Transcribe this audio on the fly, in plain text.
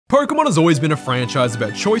Pokemon has always been a franchise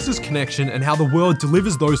about choices, connection, and how the world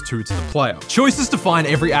delivers those two to the player. Choices define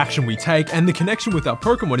every action we take, and the connection with our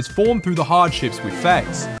Pokemon is formed through the hardships we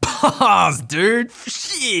face. Pause, dude.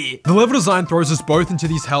 Shit. The level design throws us both into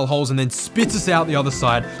these hellholes and then spits us out the other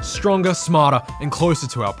side, stronger, smarter, and closer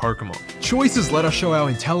to our Pokemon. Choices let us show our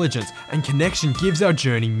intelligence, and connection gives our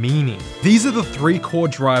journey meaning. These are the three core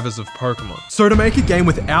drivers of Pokemon. So to make a game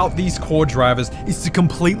without these core drivers is to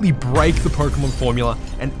completely break the Pokemon formula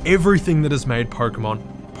and everything that has made Pokemon,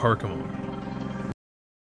 Pokemon.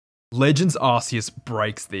 Legends Arceus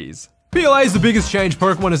breaks these. PLA is the biggest change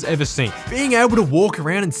Pokemon has ever seen. Being able to walk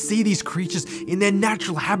around and see these creatures in their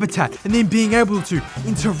natural habitat and then being able to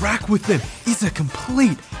interact with them is a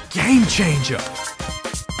complete game changer.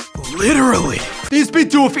 Literally. These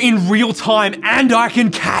Bidoof in real time and I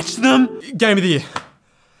can catch them? Game of the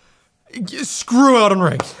year. Screw Elden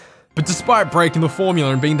Ring. But despite breaking the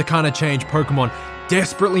formula and being the kind of change Pokemon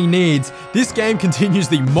desperately needs, this game continues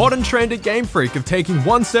the modern trend at GameFreak of taking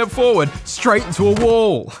one step forward straight into a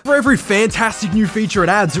wall. For every fantastic new feature it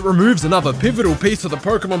adds, it removes another pivotal piece of the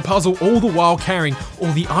Pokemon puzzle, all the while carrying all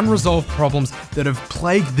the unresolved problems that have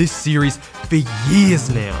plagued this series for years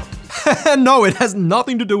now. No, it has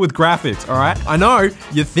nothing to do with graphics, alright? I know,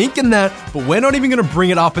 you're thinking that, but we're not even gonna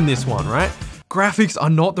bring it up in this one, right? Graphics are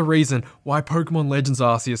not the reason why Pokemon Legends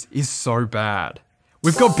Arceus is so bad.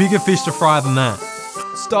 We've got bigger fish to fry than that.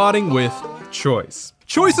 Starting with choice.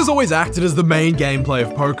 Choice has always acted as the main gameplay of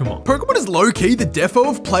Pokemon. Pokemon is low-key the defo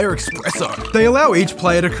of player espresso. They allow each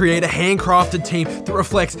player to create a handcrafted team that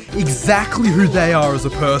reflects exactly who they are as a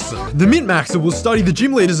person. The Mint-Maxer will study the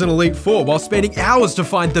gym leaders in Elite Four while spending hours to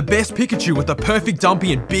find the best Pikachu with the perfect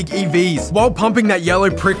Dumpy and big EVs, while pumping that yellow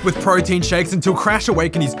prick with protein shakes until Crash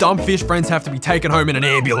Awake and his dumb fish friends have to be taken home in an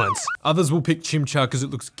ambulance. Others will pick Chimchar because it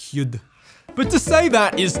looks cute. But to say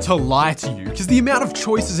that is to lie to you, because the amount of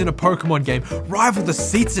choices in a Pokemon game rival the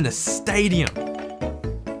seats in a stadium.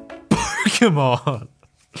 Pokemon.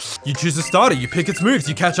 You choose a starter, you pick its moves,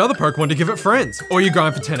 you catch other Pokemon to give it friends. Or you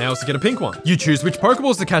grind for 10 hours to get a pink one. You choose which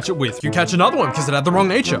Pokeballs to catch it with. You catch another one because it had the wrong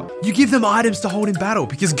nature. You give them items to hold in battle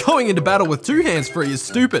because going into battle with 2 hands free is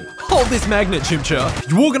stupid. Hold this magnet, Chimchar.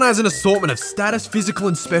 You organize an assortment of status, physical,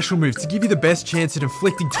 and special moves to give you the best chance at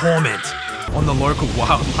inflicting torment on the local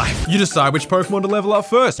wildlife. You decide which Pokemon to level up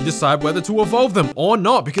first. You decide whether to evolve them or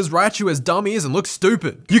not because Raichu has dumb ears and looks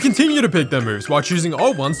stupid. You continue to pick their moves while choosing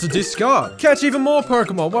old ones to discard. Catch even more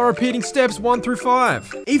Pokemon while repeating steps 1 through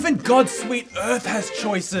 5. Even God's sweet Earth has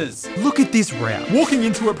choices. Look at this route. Walking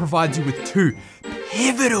into it provides you with 2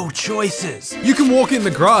 pivotal choices. You can walk in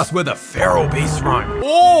the grass where the feral beasts roam,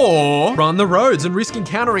 or run the roads and risk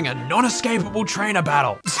encountering a non-escapable trainer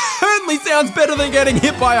battle. Certainly sounds better than getting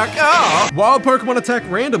hit by a car. Wild Pokemon attack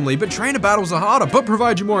randomly, but trainer battles are harder, but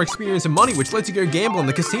provide you more experience and money, which lets you go gamble in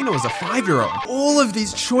the casino as a 5-year-old. All of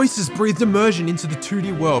these choices breathed immersion into the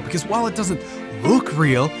 2D world, because while it doesn't look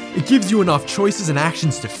real, it gives you enough choices and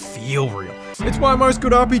actions to feel real. It's why most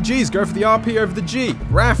good RPGs go for the RP over the G.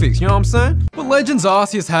 Graphics, you know what I'm saying? But Legends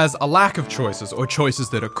Arceus has a lack of choices, or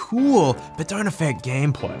choices that are cool, but don't affect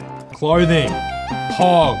gameplay. Clothing.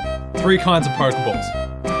 Pog. 3 kinds of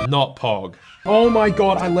Pokeballs. Not Pog. Oh my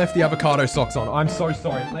god, I left the avocado socks on. I'm so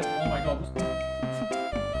sorry. Oh my god.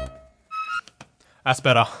 That's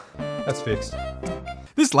better. That's fixed.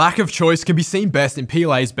 This lack of choice can be seen best in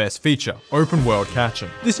PLA's best feature, open world catching.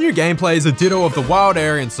 This new gameplay is a ditto of the wild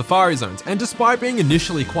area and safari zones, and despite being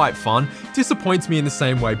initially quite fun, disappoints me in the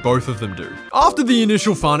same way both of them do. After the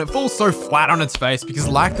initial fun, it falls so flat on its face because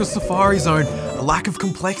like the safari zone, a lack of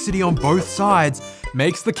complexity on both sides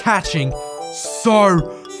makes the catching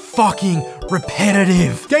so fucking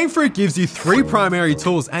repetitive. GameFreak gives you 3 primary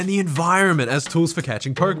tools and the environment as tools for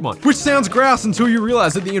catching Pokemon, which sounds grouse until you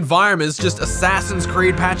realize that the environment is just Assassin's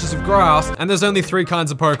Creed patches of grass and there's only 3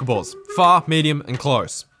 kinds of Pokeballs: far, medium, and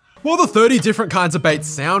close. While the 30 different kinds of baits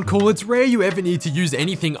sound cool, it's rare you ever need to use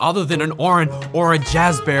anything other than an Oran or a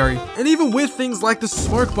Jazzberry. And even with things like the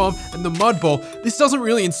Smoke Bomb and the Mud Ball, this doesn't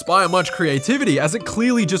really inspire much creativity as it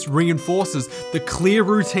clearly just reinforces the clear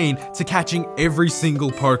routine to catching every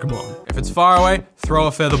single Pokemon. If it's far away, throw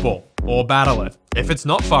a Feather Ball or battle it. If it's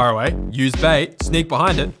not far away, use bait, sneak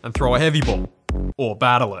behind it, and throw a Heavy Ball. Or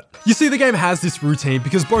battle it. You see, the game has this routine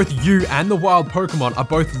because both you and the wild Pokemon are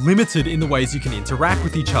both limited in the ways you can interact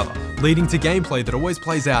with each other, leading to gameplay that always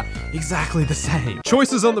plays out exactly the same.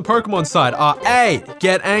 Choices on the Pokemon side are A,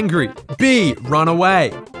 get angry, B, run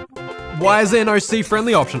away. Why is there no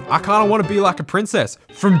C-friendly option? I kinda wanna be like a princess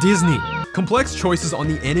from Disney. Complex choices on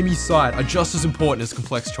the enemy side are just as important as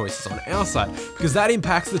complex choices on our side, because that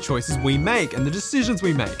impacts the choices we make and the decisions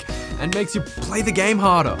we make, and makes you play the game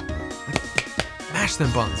harder. mash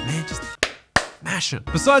them buttons, man. Just mash them.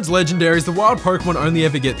 Besides legendaries, the wild Pokemon only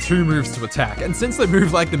ever get 2 moves to attack, and since they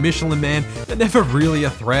move like the Michelin Man, they're never really a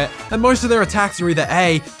threat, and most of their attacks are either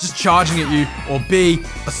A, just charging at you, or B,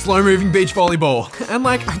 a slow-moving beach volleyball. And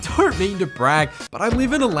like, I don't mean to brag, but I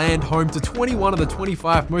live in a land home to 21 of the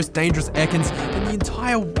 25 most dangerous Ekans in the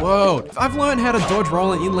entire world. If I've learned how to dodge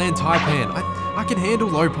roll an inland Taipan, I can handle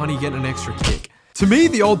Lopunny getting an extra kick. To me,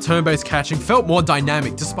 the old turn-based catching felt more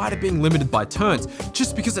dynamic despite it being limited by turns,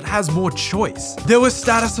 just because it has more choice. There were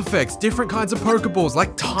status effects, different kinds of Pokeballs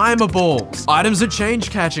like timer balls, items that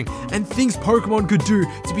change catching, and things Pokemon could do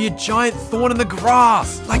to be a giant thorn in the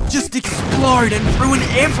grass, like just explode and ruin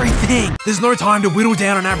everything. There's no time to whittle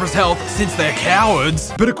down an Abra's health since they're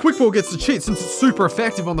cowards, but a Quick Ball gets to cheat since it's super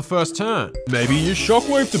effective on the first turn. Maybe use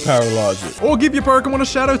Shockwave to paralyze it, or give your Pokemon a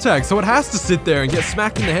Shadow Tag so it has to sit there and get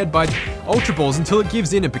smacked in the head by Ultra Balls until it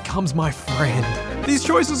gives in and becomes my friend. These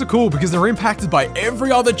choices are cool because they're impacted by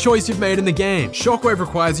every other choice you've made in the game. Shockwave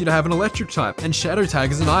requires you to have an electric type, and Shadow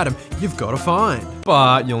Tag is an item you've got to find.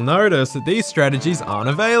 But you'll notice that these strategies aren't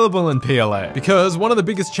available in PLA, because one of the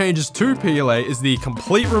biggest changes to PLA is the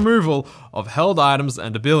complete removal of held items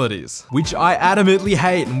and abilities, which I adamantly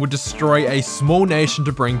hate and would destroy a small nation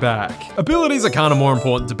to bring back. Abilities are kind of more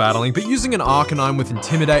important to battling, but using an Arcanine with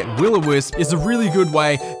Intimidate and Will-O-Wisp is a really good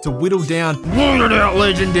way to whittle down worn out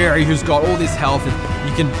legendary who's got all this health, and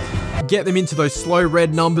you can get them into those slow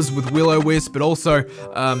red numbers with Will-O-Wisp, but also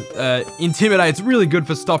Intimidate's really good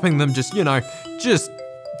for stopping them just, you know, just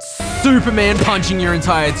Superman punching your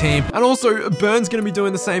entire team. And also Burn's gonna be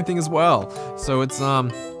doing the same thing as well. So it's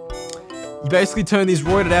you basically turn these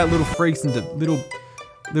roided out little freaks into little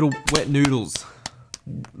wet noodles.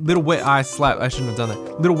 Little wet eye slap, I shouldn't have done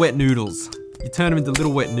that. Little wet noodles. You turn them into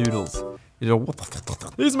little wet noodles. You know,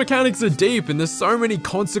 these mechanics are deep and there's so many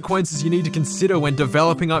consequences you need to consider when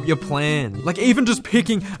developing up your plan. Like even just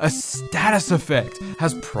picking a status effect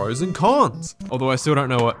has pros and cons. Although I still don't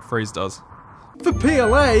know what Freeze does. For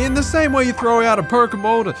PLA, in the same way you throw out a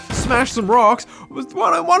Pokeball to smash some rocks, why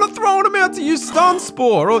not throw them out to use Stun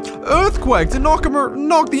Spore or Earthquake to knock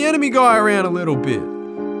the enemy guy around a little bit?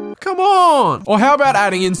 Come on! Or how about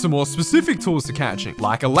adding in some more specific tools to catching,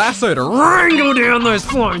 like a lasso to wrangle down those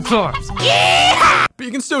flying types? Yeah! But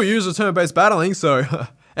you can still use a turn-based battling, so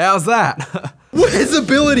how's that? Where's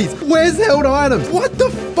abilities? Where's held items? What the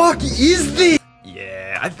fuck is this?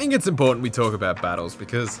 Yeah, I think it's important we talk about battles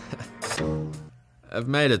because I've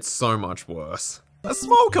made it so much worse. A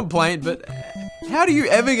small complaint, but how do you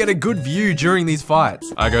ever get a good view during these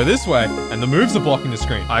fights? I go this way, and the moves are blocking the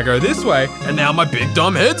screen. I go this way, and now my big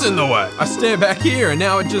dumb head's in the way. I stand back here, and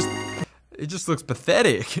now it just looks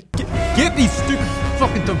pathetic. Get these stupid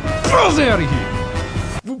fucking dumb girls out of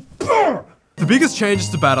here! The biggest changes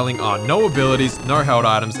to battling are no abilities, no held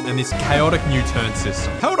items, and this chaotic new turn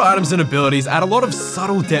system. Held items and abilities add a lot of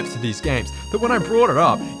subtle depth to these games that when I brought it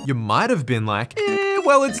up, you might have been like,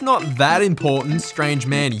 well, it's not that important, strange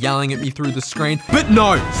man yelling at me through the screen. But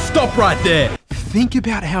no, stop right there. Think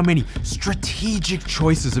about how many strategic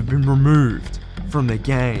choices have been removed from the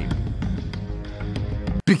game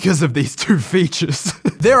because of these 2 features.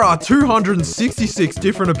 There are 266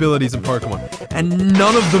 different abilities in Pokemon, and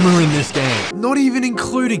none of them are in this game. Not even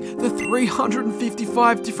including the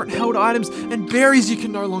 355 different held items and berries you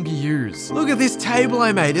can no longer use. Look at this table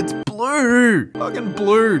I made, it's blue. Fucking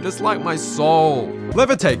blue, just like my soul.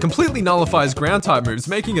 Levitate completely nullifies ground type moves,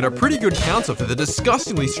 making it a pretty good counter for the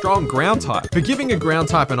disgustingly strong ground type. But giving a ground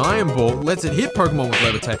type an Iron Ball lets it hit Pokemon with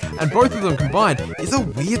Levitate, and both of them combined is a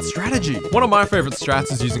weird strategy. One of my favorite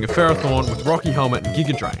strats is using a Ferrothorn with Rocky Helmet and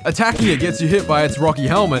Giga Drain. Attacking it gets you hit by its Rocky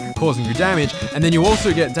Helmet, causing you damage, and then you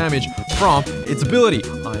also get damage from its ability,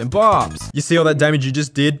 Iron Barbs. You see all that damage you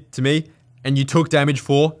just did to me, and you took damage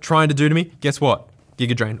for trying to do to me? Guess what?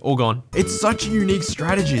 Giga Drain, all gone. It's such a unique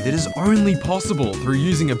strategy that is only possible through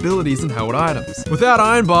using abilities and held items. Without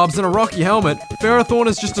Iron Barbs and a Rocky Helmet, Ferrothorn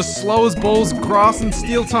is just as slow as balls, grass, and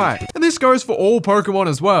steel type. And this goes for all Pokemon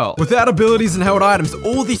as well. Without abilities and held items,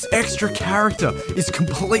 all this extra character is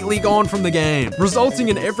completely gone from the game, resulting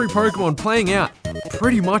in every Pokemon playing out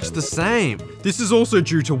pretty much the same. This is also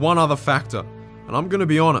due to one other factor, and I'm gonna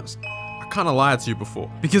be honest, I kinda lied to you before,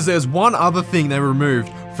 because there's one other thing they removed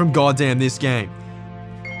from goddamn this game.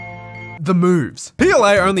 The moves.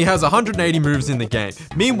 PLA only has 180 moves in the game.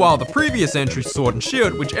 Meanwhile, the previous entry, Sword and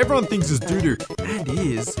Shield, which everyone thinks is doo-doo, and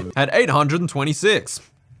is, had 826.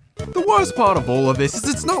 The worst part of all of this is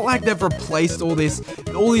it's not like they've replaced all this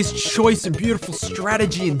choice and beautiful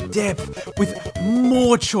strategy and depth with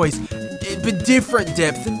more choice, but different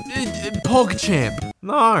depth and PogChamp.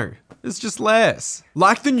 No. It's just less.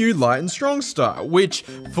 Like the new Light and Strong style, which,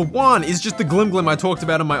 for one, is just the glim I talked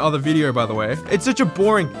about in my other video, by the way. It's such a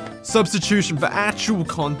boring substitution for actual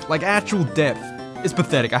actual depth. It's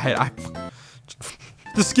pathetic. I hate it.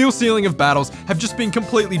 The skill ceiling of battles have just been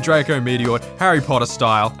completely Draco Meteored, Harry Potter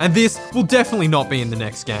style, and this will definitely not be in the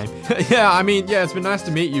next game. Yeah, I mean, yeah, it's been nice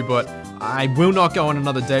to meet you, but I will not go on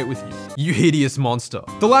another date with you. You hideous monster.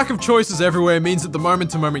 The lack of choices everywhere means that the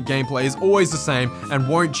moment-to-moment gameplay is always the same and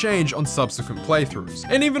won't change on subsequent playthroughs.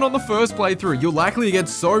 And even on the first playthrough, you'll likely get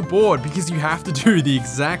so bored because you have to do the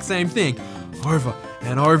exact same thing over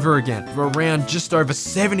and over again for around just over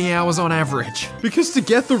 70 hours on average. Because to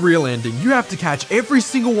get the real ending, you have to catch every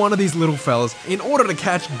single one of these little fellas in order to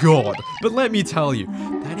catch God. But let me tell you,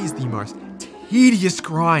 that is the most tedious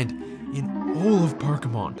grind in all of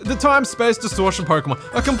Pokemon. The time space distortion Pokemon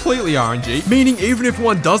are completely RNG, meaning even if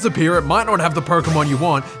one does appear, it might not have the Pokemon you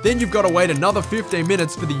want, then you've got to wait another 15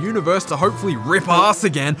 minutes for the universe to hopefully rip ass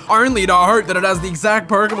again, only to hope that it has the exact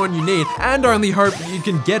Pokemon you need, and only hope that you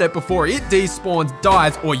can get it before it despawns,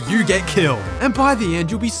 dies, or you get killed. And by the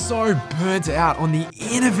end, you'll be so burnt out on the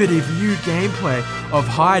innovative new gameplay of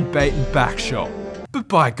hide, bait, and backshot. But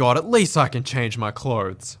by God, at least I can change my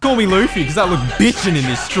clothes. Call me Luffy, because I look bitchin' in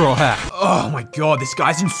this straw hat. Oh my God, this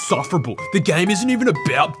guy's insufferable. The game isn't even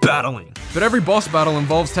about battling. But every boss battle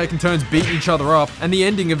involves taking turns beating each other up, and the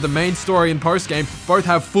ending of the main story and post-game both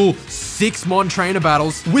have full 6 Mon trainer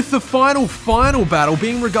battles, with the final battle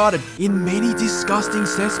being regarded in many disgusting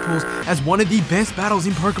cesspools as one of the best battles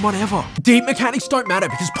in Pokemon ever. Deep mechanics don't matter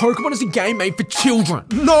because Pokemon is a game made for children.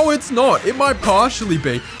 No, it's not. It might partially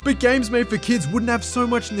be, but games made for kids wouldn't have so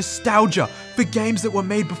much nostalgia for games that were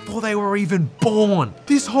made before they were even born.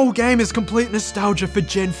 This whole game is complete nostalgia for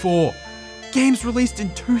Gen 4. Games released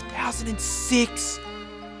in 2006.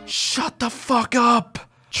 Shut the fuck up.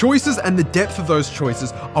 Choices and the depth of those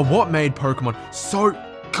choices are what made Pokemon so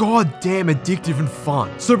goddamn addictive and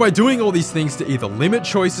fun. So by doing all these things to either limit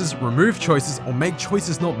choices, remove choices, or make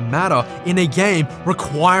choices not matter in a game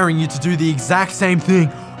requiring you to do the exact same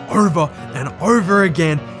thing over and over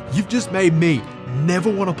again, you've just made me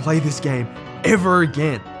never want to play this game ever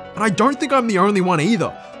again. And I don't think I'm the only one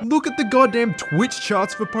either. Look at the goddamn Twitch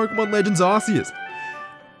charts for Pokemon Legends Arceus.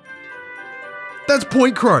 That's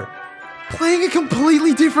Point Crow playing a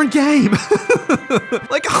completely different game.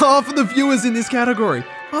 Like half of the viewers in this category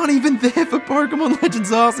aren't even there for Pokemon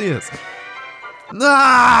Legends Arceus.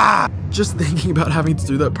 Ah! Just thinking about having to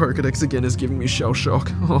do that Pokedex again is giving me shell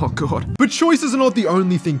shock. Oh God. But choices are not the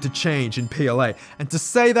only thing to change in PLA, and to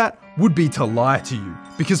say that would be to lie to you,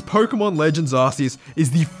 because Pokemon Legends Arceus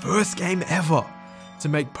is the first game ever to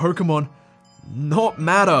make Pokemon not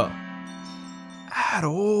matter at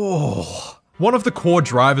all. One of the core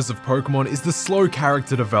drivers of Pokemon is the slow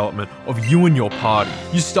character development of you and your party.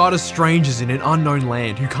 You start as strangers in an unknown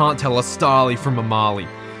land who can't tell a Starly from a Marley.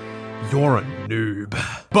 You're a noob.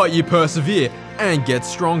 But you persevere and get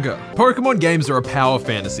stronger. Pokemon games are a power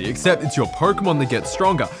fantasy, except it's your Pokemon that gets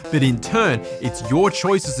stronger, but in turn, it's your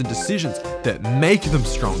choices and decisions that make them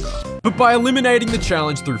stronger. But by eliminating the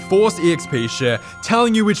challenge through forced EXP share,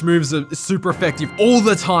 telling you which moves are super effective all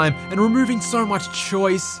the time, and removing so much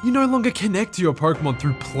choice, you no longer connect to your Pokemon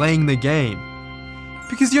through playing the game.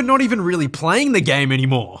 Because you're not even really playing the game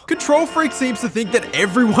anymore. Control Freak seems to think that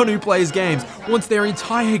everyone who plays games wants their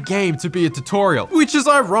entire game to be a tutorial, which is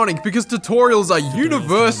ironic because tutorials are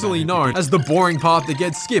universally known as the boring part that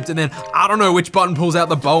gets skipped and then I don't know which button pulls out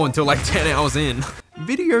the bow until like 10 hours in.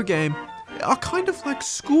 Video game are kind of like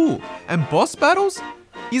school, and boss battles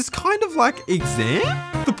is kind of like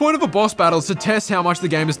exam? The point of a boss battle is to test how much the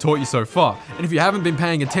game has taught you so far, and if you haven't been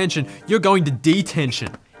paying attention, you're going to detention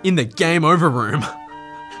in the game over room.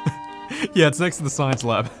 Yeah, it's next to the science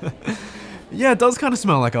lab. Yeah, it does kind of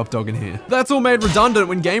smell like Updog in here. That's all made redundant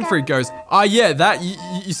when GameFreak goes, yeah, that,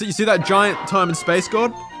 you see that giant time and space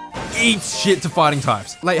god? Eats shit to fighting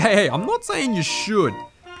types. Like, hey, I'm not saying you should,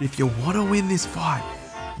 but if you want to win this fight,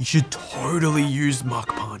 you should totally use Muck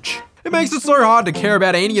Punch. It makes it so hard to care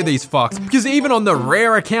about any of these fucks, because even on the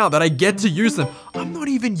rare account that I get to use them, I'm not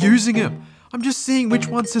even using them. I'm just seeing which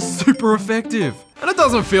ones are super effective. And it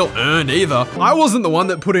doesn't feel earned either. I wasn't the one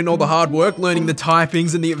that put in all the hard work learning the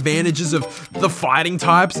typings and the advantages of the fighting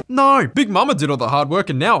types. No, Big Mama did all the hard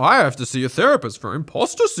work and now I have to see a therapist for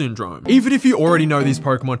imposter syndrome. Even if you already know these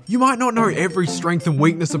Pokemon, you might not know every strength and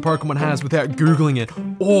weakness a Pokemon has without Googling it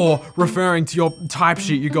or referring to your type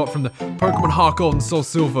sheet you got from the Pokemon Heart Gold and Soul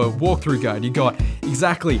Silver walkthrough guide you got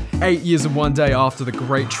exactly 8 years and 1 day after the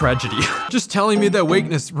great tragedy. Just telling me their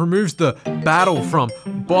weakness removes the battle from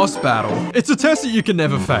boss battle, it's a test that you can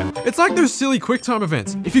never fail. It's like those silly quick time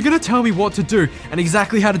events. If you're gonna tell me what to do, and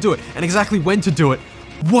exactly how to do it, and exactly when to do it,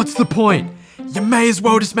 what's the point? You may as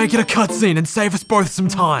well just make it a cutscene and save us both some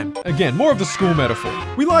time. Again, more of the school metaphor.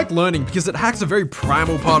 We like learning because it hacks a very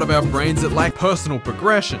primal part of our brains that lack personal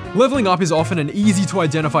progression. Leveling up is often an easy to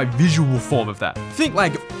identify visual form of that. Think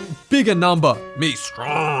like bigger number, me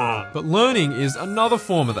strong. But learning is another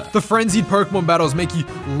form of that. The frenzied Pokemon battles make you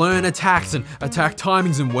learn attacks and attack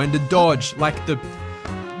timings and when to dodge, like the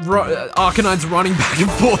Arcanine's running back and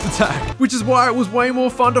forth attack. Which is why it was way more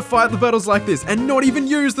fun to fight the battles like this and not even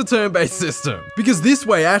use the turn-based system. Because this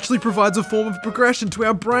way actually provides a form of progression to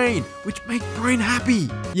our brain, which make brain happy.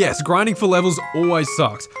 Yes, grinding for levels always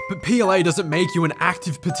sucks, but PLA doesn't make you an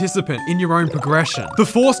active participant in your own progression. The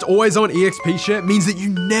forced always on EXP share means that you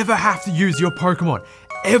never have to use your Pokemon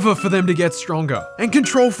ever for them to get stronger. And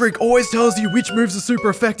Control Freak always tells you which moves are super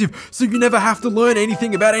effective, so you never have to learn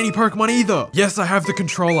anything about any Pokemon either. Yes, I have the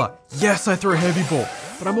controller. Yes, I throw Heavy Ball,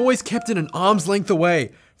 but I'm always kept in an arm's length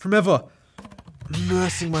away from ever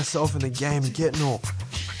immersing myself in the game and getting all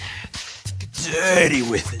dirty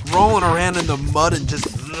with it. Rolling around in the mud and just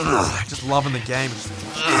loving the game.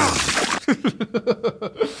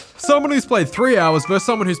 Someone who's played 3 hours versus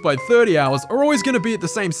someone who's played 30 hours are always going to be at the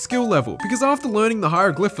same skill level, because after learning the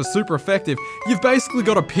hieroglyph for super effective, you've basically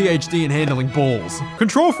got a PhD in handling balls.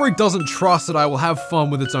 Control Freak doesn't trust that I will have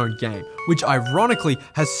fun with its own game, which ironically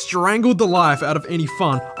has strangled the life out of any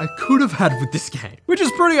fun I could have had with this game. Which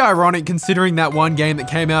is pretty ironic considering that one game that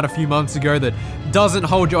came out a few months ago that doesn't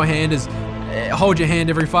hold your hand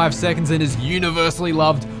every 5 seconds and is universally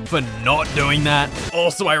loved for not doing that.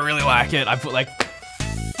 Also, I really like it. I put like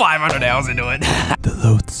 500 hours into it. The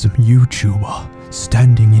loathsome YouTuber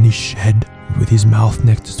standing in his shed with his mouth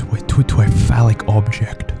next to a phallic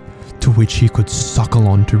object to which he could suckle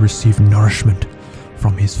on to receive nourishment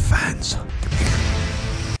from his fans.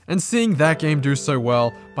 And seeing that game do so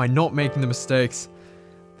well by not making the mistakes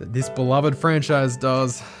that this beloved franchise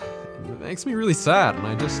does, it makes me really sad, and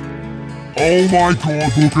I just... Oh my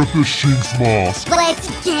god, look at the Shinx mask. Let's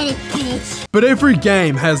get it, bitch. But every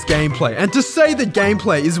game has gameplay, and to say that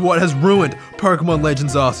gameplay is what has ruined Pokemon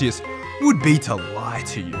Legends Arceus would be to lie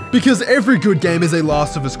to you. Because every good game is a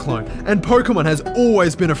Last of Us clone, and Pokemon has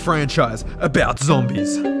always been a franchise about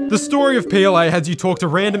zombies. The story of PLA has you talk to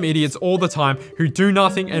random idiots all the time who do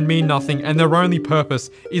nothing and mean nothing, and their only purpose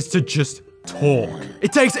is to just talk.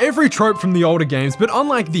 It takes every trope from the older games, but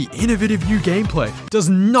unlike the innovative new gameplay, does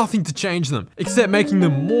nothing to change them, except making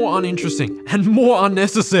them more uninteresting and more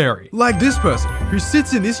unnecessary. Like this person, who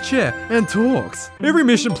sits in this chair and talks. Every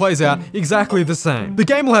mission plays out exactly the same. The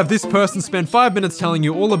game will have this person spend 5 minutes telling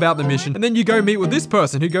you all about the mission, and then you go meet with this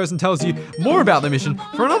person who goes and tells you more about the mission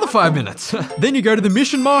for another 5 minutes. Then you go to the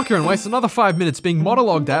mission marker and waste another 5 minutes being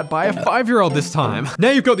monologued at by a 5-year-old this time. Now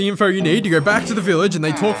you've got the info you need, you go back to the village and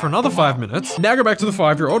they talk for another 5 minutes. Now go back to the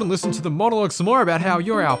 5-year-old and listen to the monologue some more about how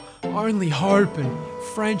you're our only hope and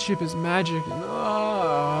friendship is magic and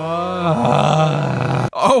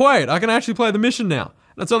oh wait, I can actually play the mission now.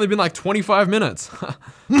 And it's only been like 25 minutes.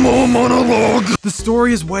 More monologue. The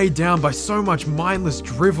story is weighed down by so much mindless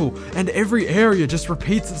drivel, and every area just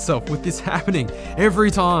repeats itself with this happening every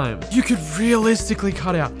time. You could realistically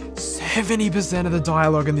cut out 70% of the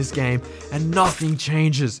dialogue in this game and nothing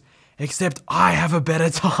changes. Except I have a better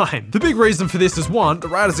time. The big reason for this is 1, the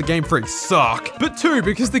writers of GameFreak suck. But 2,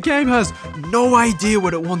 because the game has no idea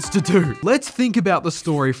what it wants to do. Let's think about the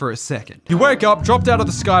story for a second. You wake up, dropped out of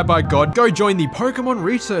the sky by God, go join the Pokemon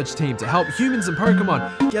research team to help humans and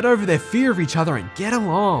Pokemon get over their fear of each other and get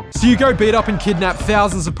along. So you go beat up and kidnap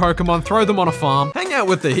thousands of Pokemon, throw them on a farm, hang out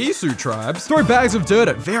with the Hisu tribes, throw bags of dirt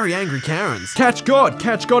at very angry Karens, catch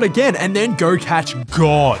God again, and then go catch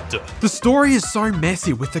God. The story is so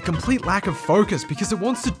messy with the complete lack of focus because it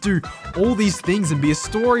wants to do all these things and be a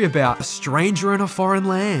story about a stranger in a foreign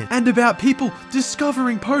land and about people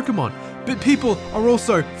discovering Pokemon. But people are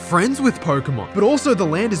also friends with Pokemon. But also the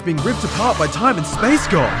land is being ripped apart by time and space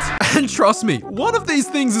gods. And trust me, one of these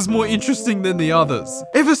things is more interesting than the others.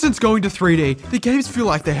 Ever since going to 3D, the games feel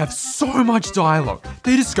like they have so much dialogue.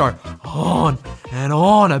 They just go on and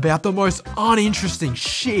on about the most uninteresting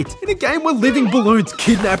shit. In a game where living balloons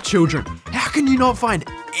kidnap children, how can you not find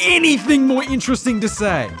anything more interesting to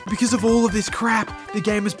say? Because of all of this crap, the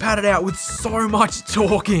game is padded out with so much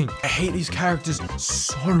talking. I hate these characters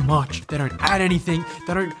so much. They don't add anything,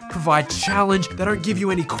 they don't provide challenge, they don't give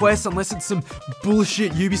you any quests unless it's some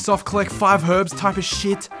bullshit Ubisoft collect 5 herbs type of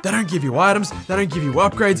shit. They don't give you items, they don't give you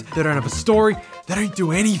upgrades, they don't have a story, they don't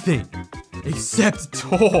do anything except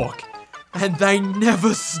talk. And they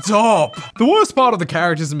never stop. The worst part of the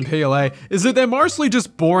characters in PLA is that they're mostly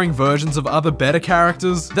just boring versions of other better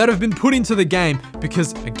characters that have been put into the game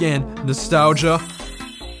because, again, nostalgia.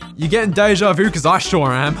 You're getting deja vu because I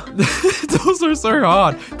sure am. It's also so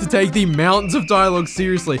hard to take the mountains of dialogue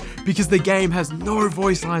seriously because the game has no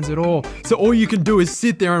voice lines at all. So all you can do is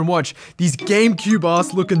sit there and watch these GameCube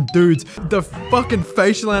ass looking dudes, the fucking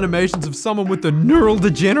facial animations of someone with the neural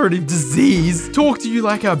degenerative disease, talk to you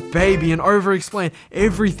like a baby and over explain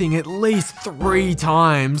everything at least 3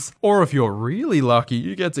 times. Or if you're really lucky,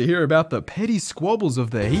 you get to hear about the petty squabbles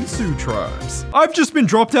of the Hisu tribes. I've just been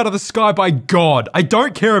dropped out of the sky by God. I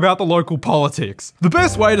don't care about the local politics. The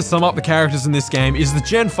best way to sum up the characters in this game is the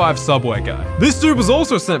Gen 5 subway guy. This dude was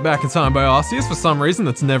also sent back in time by Arceus for some reason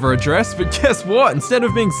that's never addressed, but guess what? Instead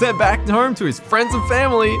of being sent back home to his friends and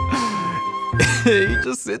family, he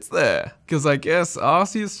just sits there. Because I guess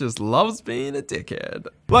Arceus just loves being a dickhead.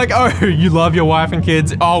 Like, oh, you love your wife and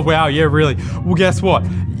kids? Oh wow, yeah, really? Well, guess what?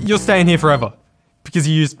 You're staying here forever. Because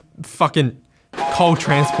you used fucking coal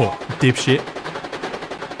transport, dipshit.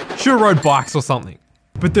 Should've rode bikes or something.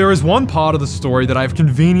 But there is one part of the story that I've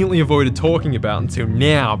conveniently avoided talking about until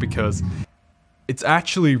now because it's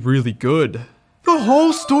actually really good. The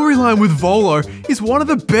whole storyline with Volo is one of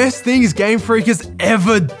the best things GameFreak has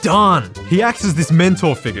ever done. He acts as this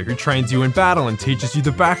mentor figure who trains you in battle and teaches you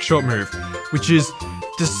the backshot move, which is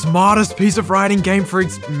the smartest piece of writing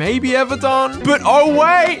GameFreak's maybe ever done. But oh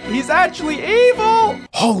wait, he's actually evil!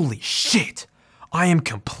 Holy shit, I am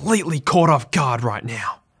completely caught off guard right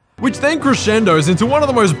now. Which then crescendos into one of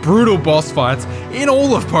the most brutal boss fights in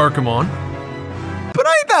all of Pokemon. But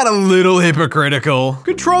ain't that a little hypocritical?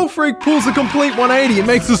 Control Freak pulls a complete 180 and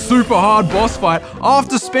makes a super hard boss fight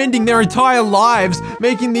after spending their entire lives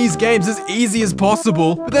making these games as easy as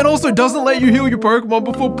possible, but then also doesn't let you heal your Pokemon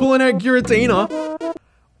before pulling out Giratina.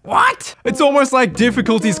 What? It's almost like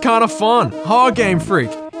difficulty's kind of fun. Hard Game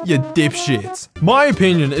Freak. You dipshits. My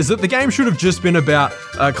opinion is that the game should have just been about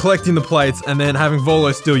collecting the plates and then having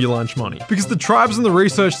Volo steal your lunch money. Because the tribes and the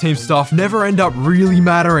research team stuff never end up really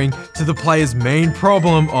mattering to the player's main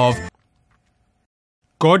problem of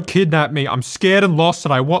God kidnapped me, I'm scared and lost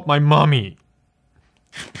and I want my mummy.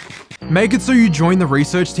 Make it so you join the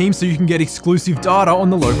research team so you can get exclusive data on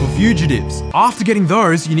the local fugitives. After getting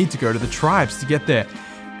those, you need to go to the tribes to get their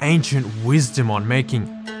ancient wisdom on making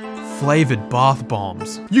flavored bath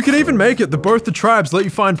bombs. You can even make it that both the tribes let you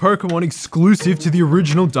find Pokemon exclusive to the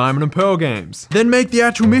original Diamond and Pearl games. Then make the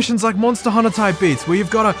actual missions like Monster Hunter type beats where you've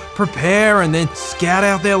got to prepare and then scout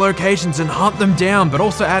out their locations and hunt them down, but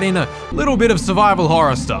also add in a little bit of survival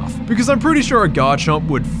horror stuff. Because I'm pretty sure a Garchomp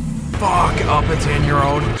would fuck up a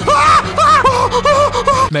 10-year-old.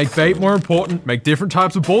 Make bait more important, make different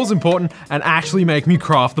types of balls important, and actually make me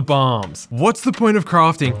craft the bombs. What's the point of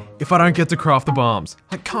crafting if I don't get to craft the bombs?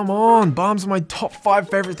 Like, come on, bombs are my top 5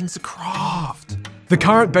 favorite things to craft. The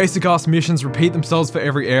current basic ass missions repeat themselves for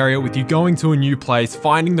every area, with you going to a new place,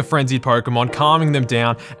 finding the frenzied Pokemon, calming them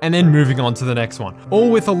down, and then moving on to the next one. All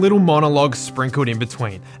with a little monologue sprinkled in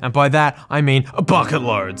between. And by that, I mean bucket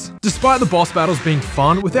loads. Despite the boss battles being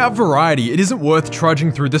fun, without variety, it isn't worth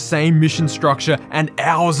trudging through the same mission structure and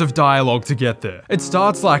hours of dialogue to get there. It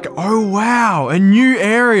starts like, oh wow, a new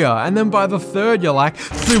area, and then by the third you're like,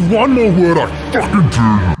 Say one more word, I fucking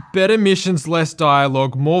do you. Better missions, less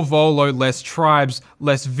dialogue, more Volo, less tribes,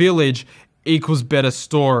 less village, equals better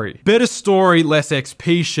story. Better story, less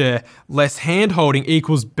XP share, less hand-holding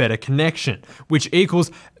equals better connection, which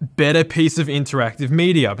equals better piece of interactive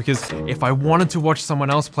media, because if I wanted to watch someone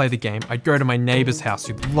else play the game, I'd go to my neighbor's house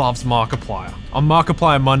who loves Markiplier. On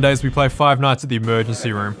Markiplier Mondays, we play 5 nights at the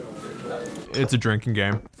emergency room. It's a drinking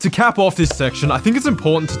game. To cap off this section, I think it's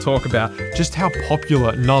important to talk about just how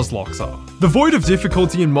popular Nuzlockes are. The void of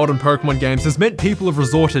difficulty in modern Pokemon games has meant people have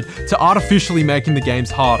resorted to artificially making the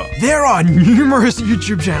games harder. There are numerous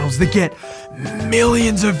YouTube channels that get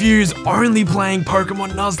millions of views only playing Pokemon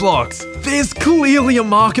Nuzlockes. There's clearly a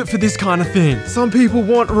market for this kind of thing. Some people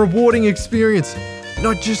want a rewarding experience,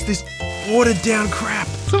 not just this watered down crap.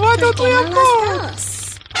 So why don't we have more?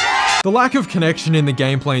 The lack of connection in the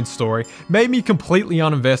gameplay and story made me completely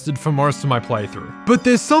uninvested for most of my playthrough. But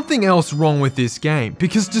there's something else wrong with this game,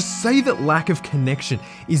 because to say that lack of connection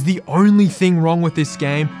is the only thing wrong with this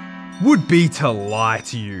game would be to lie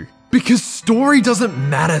to you. Because story doesn't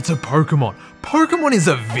matter to Pokemon. Pokemon is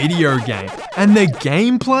a video game, and the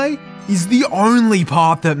gameplay is the only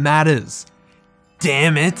part that matters.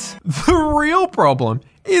 Damn it. The real problem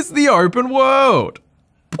is the open world.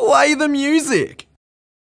 Play the music.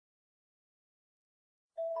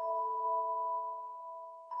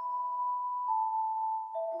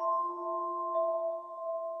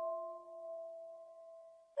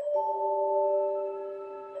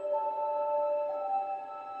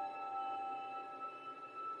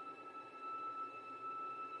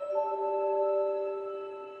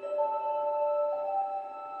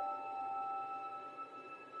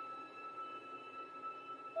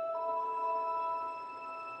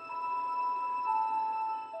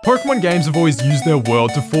 Pokemon games have always used their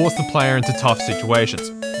world to force the player into tough situations.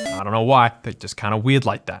 I don't know why, they're just kind of weird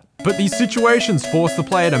like that. But these situations force the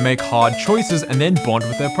player to make hard choices and then bond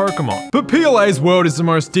with their Pokemon. But PLA's world is the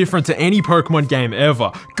most different to any Pokemon game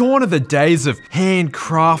ever. Gone are the days of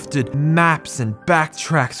handcrafted maps and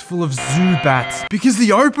backtracks full of Zubats. Because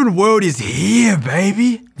the open world is here,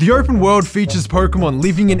 baby. The open world features Pokemon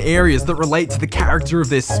living in areas that relate to the character of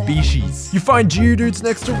their species. You find Geodudes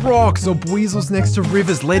next to rocks or Buizzles next to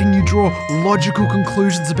rivers, letting you draw logical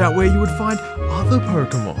conclusions about where you would find other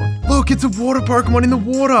Pokemon. Look, it's a water Pokemon in the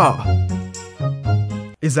water.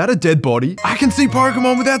 Is that a dead body? I can see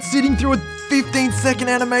Pokemon without sitting through a 15-second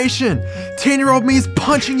animation. 10-year-old me is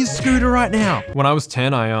punching his scooter right now. When I was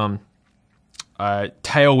 10, I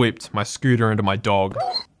tail whipped my scooter into my dog.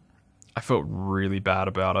 I felt really bad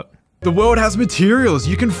about it. The world has materials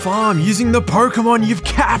you can farm using the Pokemon you've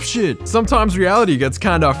captured. Sometimes reality gets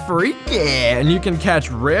kinda freaky and you can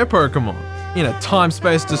catch rare Pokemon in a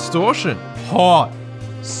time-space distortion. Hot,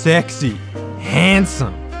 sexy,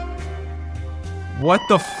 handsome. What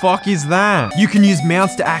the fuck is that? You can use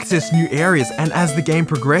mounts to access new areas, and as the game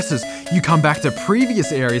progresses, you come back to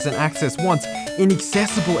previous areas and access once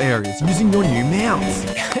inaccessible areas using your new mounts.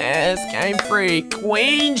 Yes, GameFreak,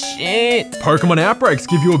 queen shit. Pokemon outbreaks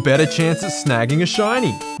give you a better chance at snagging a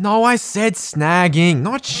shiny. No, I said snagging,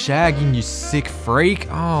 not shagging, you sick freak.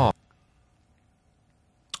 Oh.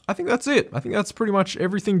 I think that's it. I think that's pretty much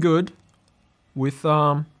everything good with,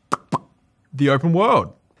 the open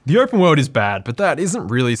world. The open world is bad, but that isn't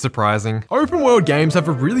really surprising. Open world games have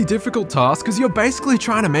a really difficult task because you're basically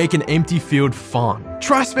trying to make an empty field fun.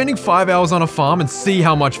 Try spending 5 hours on a farm and see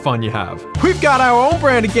how much fun you have. We've got our own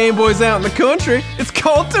brand of Game Boys out in the country. It's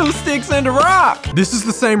called 2 Sticks and a Rock. This is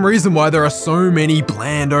the same reason why there are so many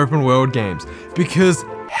bland open world games. Because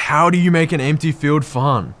how do you make an empty field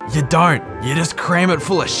fun? You don't. You just cram it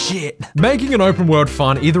full of shit. Making an open world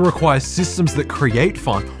fun either requires systems that create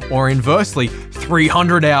fun, or inversely,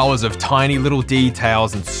 300 hours of tiny little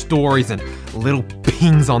details and stories and little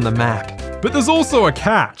pings on the map. But there's also a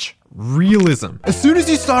catch. Realism. As soon as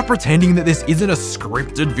you start pretending that this isn't a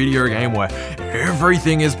scripted video game where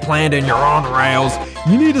everything is planned and you're on rails,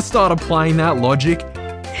 you need to start applying that logic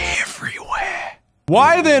everywhere.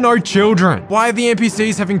 Why are there no children? Why are the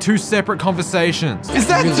NPCs having 2 separate conversations? Is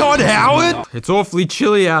that Todd Howard? It's awfully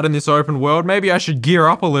chilly out in this open world. Maybe I should gear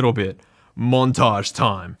up a little bit. Montage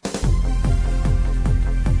time.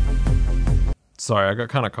 Sorry, I got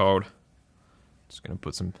kind of cold. Just gonna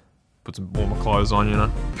put some warmer clothes on, you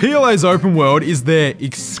know? PLA's open world is there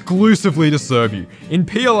exclusively to serve you. In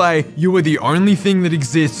PLA, you are the only thing that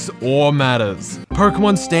exists or matters.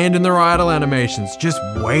 Pokemon stand in their idle animations, just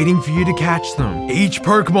waiting for you to catch them. Each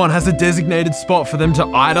Pokemon has a designated spot for them to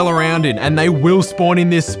idle around in, and they will spawn in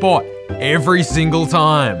this spot every single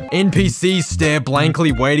time. NPCs stare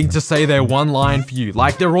blankly waiting to say their one line for you,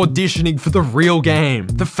 like they're auditioning for the real game.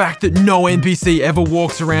 The fact that no NPC ever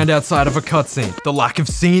walks around outside of a cutscene. The lack of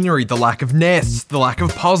scenery, the lack of nests, the lack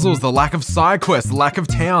of puzzles, the lack of side quests, the lack of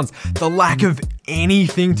towns, the lack of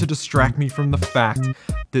anything to distract me from the fact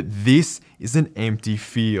that this is an empty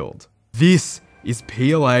field. This is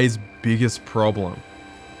PLA's biggest problem.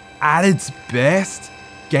 At its best,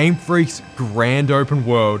 Game Freak's grand open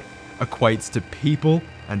world equates to people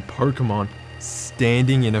and Pokemon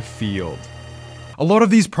standing in a field. A lot of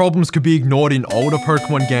these problems could be ignored in older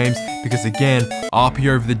Pokemon games because again, RP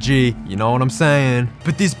over the G, you know what I'm saying?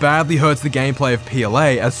 But this badly hurts the gameplay of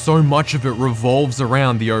PLA as so much of it revolves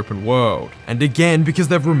around the open world. And again, because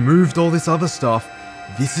they've removed all this other stuff,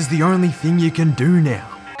 this is the only thing you can do now.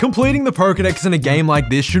 Completing the Pokedex in a game like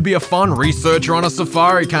this should be a fun researcher on a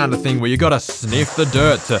safari kind of thing where you gotta sniff the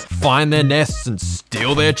dirt to find their nests and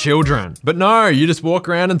steal their children. But no, you just walk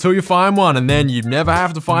around until you find one and then you never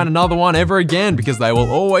have to find another one ever again because they will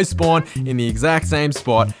always spawn in the exact same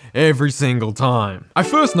spot every single time. I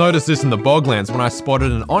first noticed this in the Boglands when I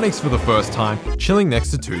spotted an Onix for the first time chilling next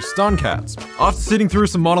to 2 stun cats. After sitting through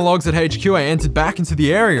some monologues at HQ, I entered back into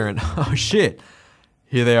the area and oh shit,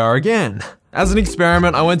 here they are again. As an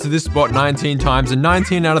experiment, I went to this spot 19 times, and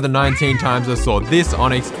 19 out of the 19 times I saw this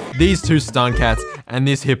Onix, these 2 stun cats, and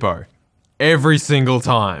this hippo. Every single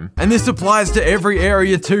time. And this applies to every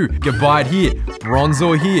area too. Gabite here,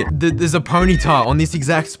 Bronzor here. There's a Ponyta on this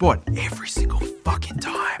exact spot every single fucking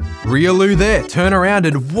time. Riolu there, turn around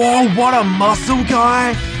and whoa, what a muscle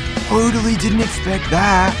guy. Totally didn't expect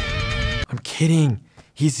that. I'm kidding.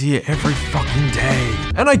 He's here every fucking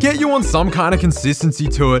day. And I get you want some kind of consistency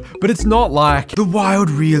to it, but it's not like the wild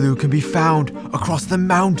Riolu can be found across the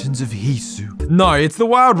mountains of Hisu. No, it's the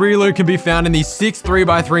wild Riolu can be found in these 6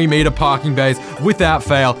 3x3 meter parking bays without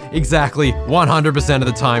fail, exactly 100% of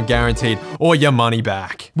the time guaranteed, or your money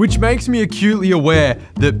back. Which makes me acutely aware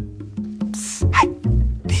that, hey,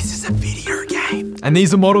 this is a video game. And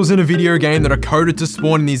these are models in a video game that are coded to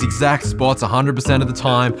spawn in these exact spots 100% of the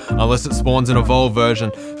time, unless it spawns an evolved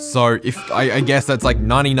version. So if, I guess that's like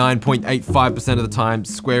 99.85% of the time,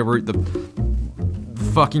 square root the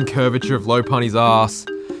fucking curvature of Lopunny's ass.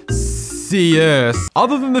 CS.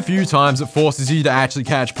 Other than the few times it forces you to actually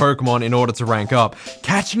catch Pokemon in order to rank up,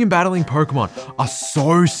 catching and battling Pokemon are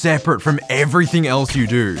so separate from everything else you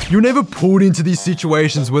do. You're never pulled into these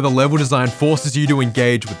situations where the level design forces you to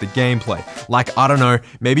engage with the gameplay. Like, I don't know,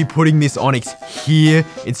 maybe putting this Onyx here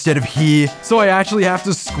instead of here, so I actually have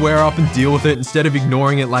to square up and deal with it instead of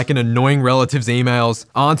ignoring it like an annoying relative's emails.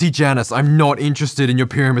 Auntie Janice, I'm not interested in your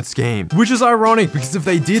pyramid scheme. Which is ironic, because if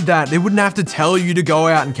they did that, they wouldn't have to tell you to go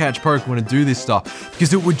out and catch Pokemon and do this stuff,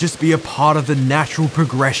 because it would just be a part of the natural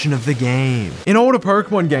progression of the game. In older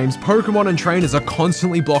Pokemon games, Pokemon and trainers are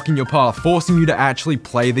constantly blocking your path, forcing you to actually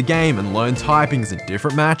play the game and learn typings and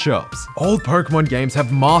different matchups. Old Pokemon games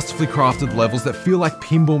have masterfully crafted levels that feel like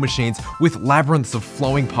pinball machines with labyrinths of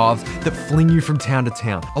flowing paths that fling you from town to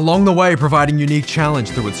town, along the way providing unique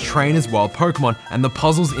challenge through its trainers, wild Pokemon, and the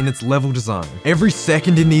puzzles in its level design. Every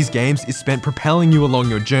second in these games is spent propelling you along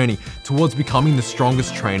your journey towards becoming the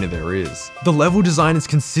strongest trainer there is. The level design is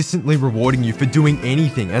consistently rewarding you for doing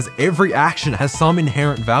anything, as every action has some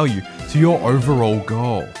inherent value to your overall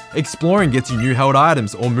goal. Exploring gets you new held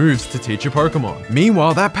items or moves to teach your Pokemon.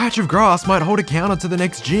 Meanwhile, that patch of grass might hold a counter to the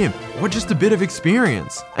next gym, or just a bit of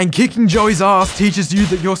experience. And kicking Joey's ass teaches you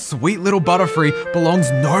that your sweet little Butterfree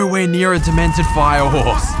belongs nowhere near a demented fire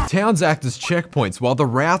horse. Towns act as checkpoints, while the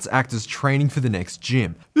routes act as training for the next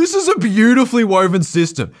gym. This is a beautifully woven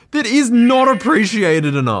system that is not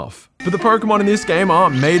appreciated enough. But the Pokemon in this game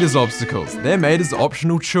aren't made as obstacles, they're made as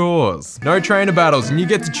optional chores. No trainer battles, and you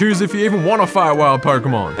get to choose if you even want to fight wild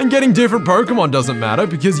Pokemon. And getting different Pokemon doesn't matter,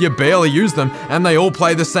 because you barely use them, and they all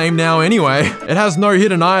play the same now anyway. It has no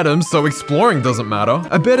hidden items, so exploring doesn't matter.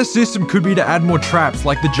 A better system could be to add more traps,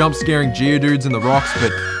 like the jump scaring Geodudes in the rocks,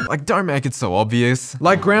 but like, don't make it so obvious.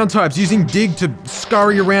 Like ground types using Dig to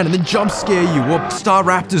scurry around and then jump scare you, or Star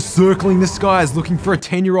Raptors circling the skies looking for a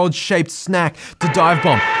 10-year-old shaped snack to dive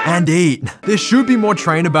bomb and eat. There should be more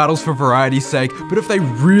trainer battles for variety's sake, but if they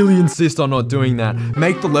really insist on not doing that,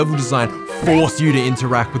 make the level design force you to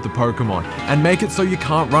interact with the Pokemon, and make it so you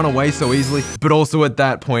can't run away so easily. But also at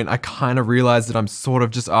that point, I kind of realized that I'm sort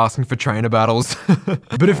of just asking for trainer battles.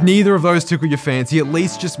 But if neither of those tickle your fancy, at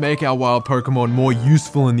least just make our wild Pokemon more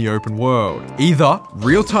useful in the open world. Either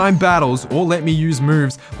real-time battles, or let me use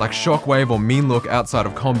moves like Shockwave or Mean Look outside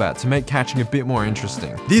of combat to make catching a bit more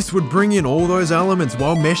interesting. This would bring in all those elements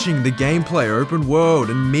while meshing the gameplay, open world,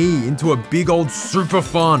 and me into a big old super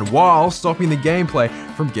fun, while stopping the gameplay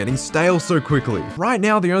from getting stale so quickly. Right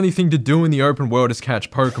now, the only thing to do in the open world is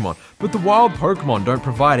catch Pokemon, but the wild Pokemon don't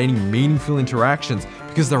provide any meaningful interactions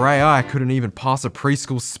because their AI couldn't even pass a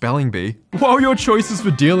preschool spelling bee. While your choices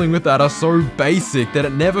for dealing with that are so basic that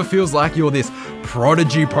it never feels like you're this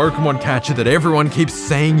prodigy Pokemon catcher that everyone keeps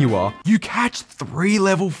saying you are, you catch 3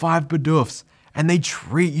 level 5 Bidoofs, and they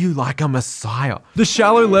treat you like a messiah. The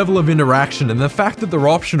shallow level of interaction and the fact that they're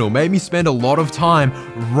optional made me spend a lot of time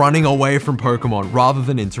running away from Pokemon rather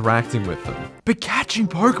than interacting with them. But catching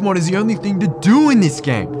Pokemon is the only thing to do in this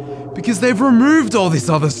game, because they've removed all this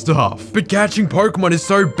other stuff. But catching Pokemon is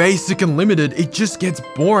so basic and limited, it just gets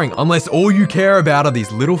boring unless all you care about are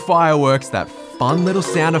these little fireworks, that fun little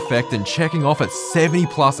sound effect, and checking off a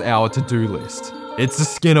 70+ hour to-do list. It's a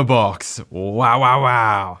Skinner box. Wow, wow,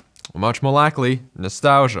 wow. Much more likely,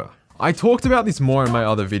 nostalgia. I talked about this more in my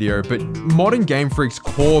other video, but modern GameFreak's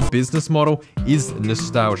core business model is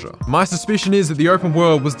nostalgia. My suspicion is that the open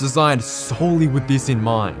world was designed solely with this in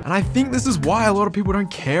mind. And I think this is why a lot of people don't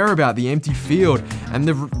care about the empty field and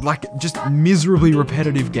the just miserably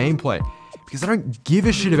repetitive gameplay. Because they don't give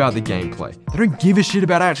a shit about the gameplay. They don't give a shit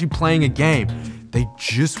about actually playing a game. They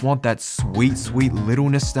just want that sweet, sweet little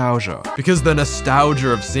nostalgia. Because the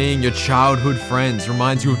nostalgia of seeing your childhood friends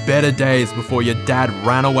reminds you of better days before your dad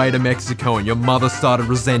ran away to Mexico and your mother started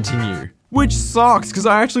resenting you. Which sucks, because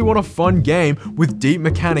I actually want a fun game with deep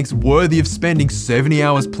mechanics worthy of spending 70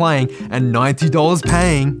 hours playing and $90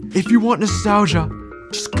 paying. If you want nostalgia,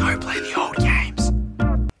 just go play the old games.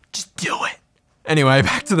 Just do it. Anyway,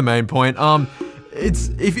 back to the main point.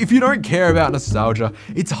 if you don't care about nostalgia,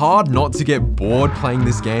 it's hard not to get bored playing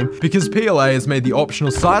this game because PLA has made the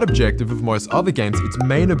optional side objective of most other games its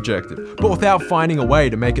main objective, but without finding a way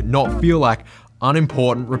to make it not feel like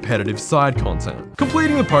unimportant, repetitive side content.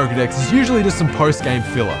 Completing the Pokédex is usually just some post-game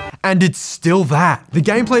filler, and it's still that. The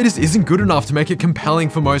gameplay just isn't good enough to make it compelling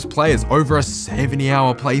for most players over a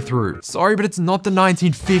 70-hour playthrough. Sorry, but it's not the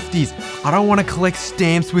 1950s. I don't want to collect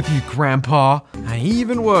stamps with you, Grandpa. And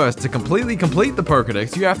even worse, to completely complete the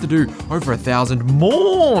Pokédex, you have to do over 1,000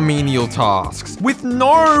 more menial tasks with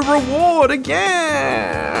no reward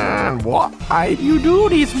again. Why do you do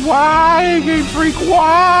this? Why, GameFreak?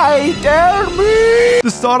 Why? Tell me! The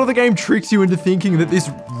start of the game tricks you into thinking that this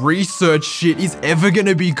research shit is ever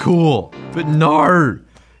gonna be cool. But no,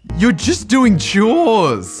 you're just doing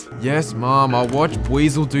chores. Yes, Mom, I'll watch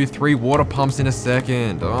Weasel do 3 water pumps in a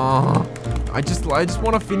second. Oh, I just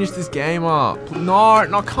want to finish this game up.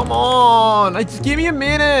 No, come on. Just give me a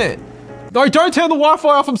minute. No, don't turn the Wi-Fi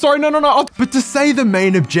off. I'm sorry. No. But to say the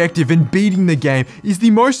main objective in beating the game is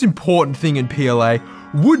the most important thing in PLA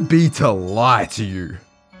would be to lie to you.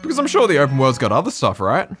 Because I'm sure the open world's got other stuff,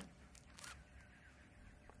 right?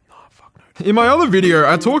 In my other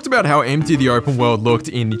video, I talked about how empty the open world looked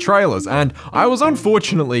in the trailers, and I was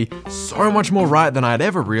unfortunately so much more right than I'd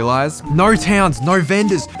ever realized. No towns, no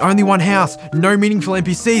vendors, only one house, no meaningful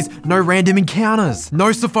NPCs, no random encounters,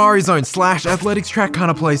 no safari zone / athletics track kind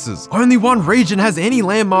of places. Only one region has any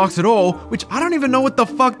landmarks at all, which I don't even know what the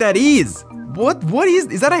fuck that is. What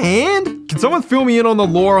is that a hand? Can someone fill me in on the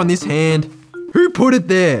lore on this hand? Who put it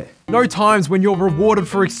there? No times when you're rewarded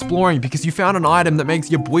for exploring because you found an item that makes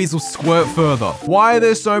your Weasel squirt further. Why are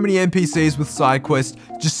there so many NPCs with side quests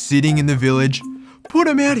just sitting in the village? Put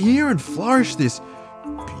them out here and flourish this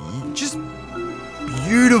just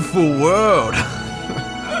beautiful world.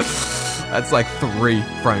 That's like 3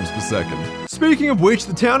 frames per second. Speaking of which,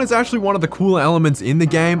 the town is actually one of the cooler elements in the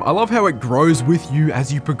game. I love how it grows with you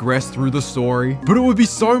as you progress through the story. But it would be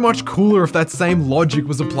so much cooler if that same logic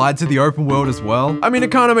was applied to the open world as well. I mean,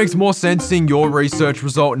 it kind of makes more sense seeing your research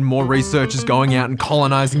result in more researchers going out and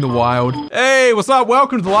colonizing the wild. Hey, what's up?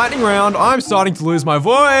 Welcome to the lightning round. I'm starting to lose my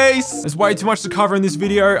voice. There's way too much to cover in this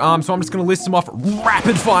video, so I'm just gonna list them off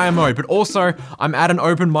rapid fire mode. But also, I'm at an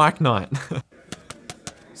open mic night.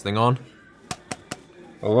 This thing on?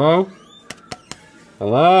 Hello?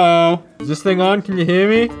 Hello? Is this thing on? Can you hear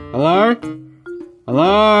me? Hello?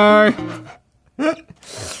 Hello?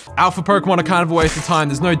 Alpha Pokemon are kind of a waste of time.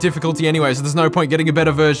 There's no difficulty anyway, so there's no point getting a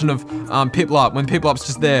better version of Piplup when Piplup's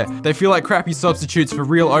just there. They feel like crappy substitutes for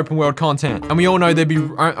real open world content. And we all know there'd be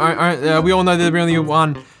only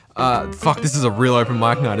one. Fuck, this is a real open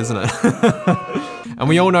mic night, isn't it? And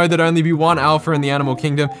we all know there'd only be one alpha in the animal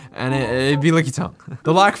kingdom, and it'd be Licky Tongue.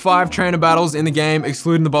 The like 5 trainer battles in the game,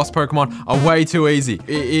 excluding the boss Pokemon, are way too easy.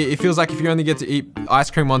 It feels like if you only get to eat ice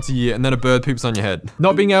cream once a year and then a bird poops on your head.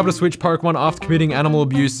 Not being able to switch Pokemon after committing animal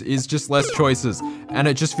abuse is just less choices, and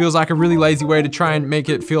it just feels like a really lazy way to try and make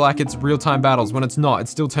it feel like it's real-time battles when it's not. It's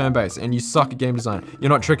still turn-based, and you suck at game design. You're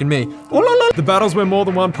not tricking me. The battles where more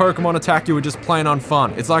than one Pokemon attack you are just plain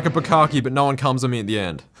unfun. It's like a Bukkake, but no one comes on me at the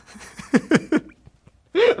end.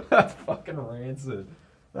 That's fucking rancid.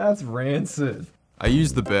 That's rancid. I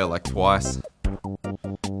used the bear like twice.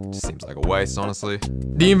 Just seems like a waste, honestly.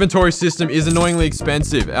 The inventory system is annoyingly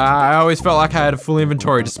expensive. I always felt like I had a full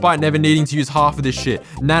inventory despite never needing to use half of this shit.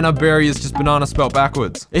 Nana berry is just banana spelled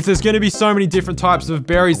backwards. If there's gonna be so many different types of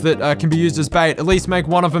berries that can be used as bait, at least make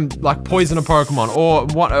one of them like poison a Pokemon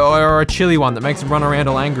or a chili one that makes it run around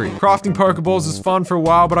all angry. Crafting Pokeballs is fun for a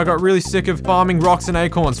while, but I got really sick of farming rocks and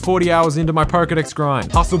acorns 40 hours into my Pokedex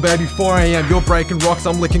grind. Hustle baby, 4 AM, you're breaking rocks,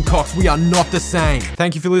 I'm licking cocks, we are not the same.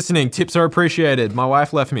 Thank you for listening, tips are appreciated. My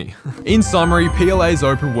wife left me. In summary, PLA's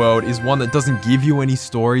open world is one that doesn't give you any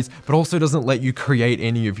stories, but also doesn't let you create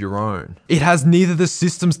any of your own. It has neither the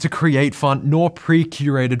systems to create fun nor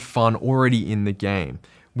pre-curated fun already in the game,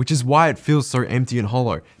 which is why it feels so empty and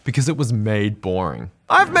hollow, because it was made boring.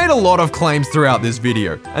 I've made a lot of claims throughout this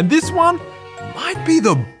video, and this one might be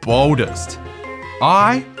the boldest.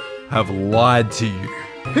 I have lied to you.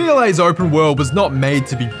 PLA's open world was not made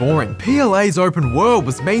to be boring. PLA's open world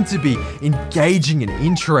was meant to be engaging and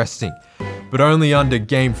interesting, but only under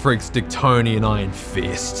GameFreak's Dictonian Iron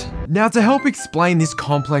Fist. Now, to help explain this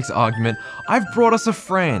complex argument, I've brought us a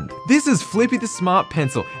friend. This is Flippy the Smart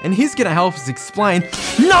Pencil, and he's gonna help us explain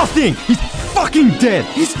nothing! He's fucking dead!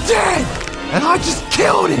 He's dead! And I just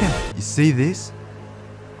killed him! You see this?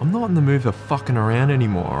 I'm not in the mood for fucking around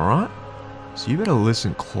anymore, alright? So you better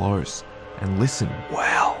listen close. And listen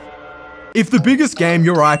well. If the biggest game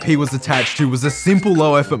your IP was attached to was a simple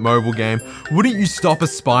low-effort mobile game, wouldn't you stop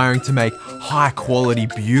aspiring to make high-quality,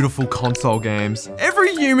 beautiful console games?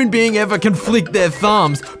 Every human being ever can flick their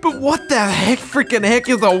thumbs, but what the freaking heck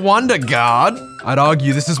is a Wonder Guard? I'd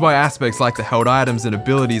argue this is why aspects like the held items and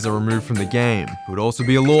abilities are removed from the game. It would also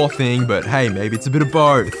be a lore thing, but hey, maybe it's a bit of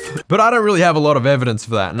both. But I don't really have a lot of evidence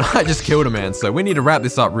for that, and I just killed a man, so we need to wrap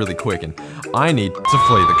this up really quick, and I need to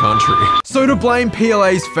flee the country. So to blame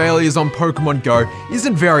PLA's failures on Pokemon Go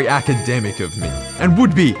isn't very academic of me, and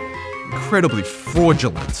would be incredibly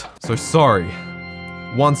fraudulent. So sorry.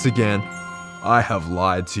 Once again, I have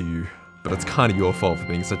lied to you, but it's kind of your fault for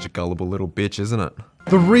being such a gullible little bitch, isn't it?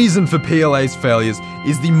 The reason for PLA's failures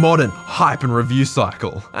is the modern hype and review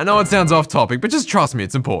cycle. I know it sounds off topic, but just trust me,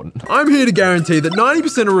 it's important. I'm here to guarantee that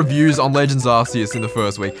 90% of reviews on Legends Arceus in the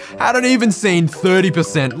first week hadn't even seen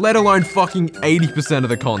 30%, let alone fucking 80% of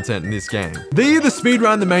the content in this game. They either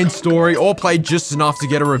speedrun the main story or play just enough to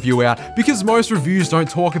get a review out, because most reviews don't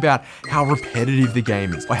talk about how repetitive the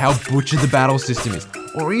game is, or how butchered the battle system is,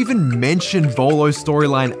 or even mention Volo's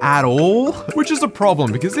storyline at all, which is a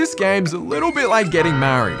problem because this game's a little bit like getting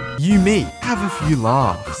married. You meet, have a few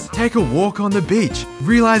laughs, take a walk on the beach,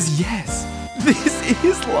 realize yes, this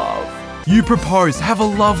is love. You propose, have a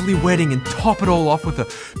lovely wedding, and top it all off with a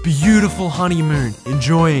beautiful honeymoon,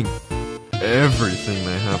 enjoying everything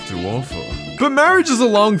they have to offer. But marriage is a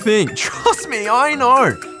long thing, trust me, I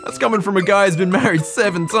know. That's coming from a guy who's been married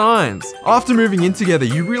 7 times. After moving in together,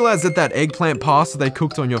 you realize that eggplant pasta they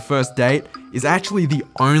cooked on your first date is actually the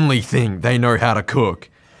only thing they know how to cook.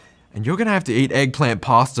 And you're gonna have to eat eggplant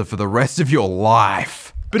pasta for the rest of your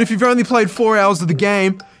life. But if you've only played 4 hours of the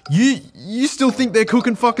game, you still think they're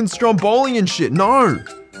cooking fucking stromboli and shit. No.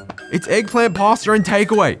 It's eggplant pasta and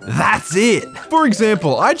takeaway. That's it. For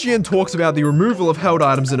example, IGN talks about the removal of held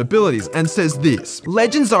items and abilities and says this: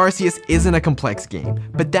 Legends Arceus isn't a complex game,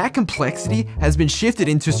 but that complexity has been shifted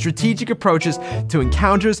into strategic approaches to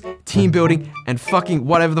encounters, team building, and fucking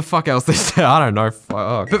whatever the fuck else they say. I don't know,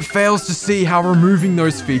 fuck. But fails to see how removing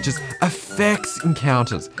those features affects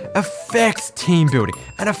encounters, affects team building,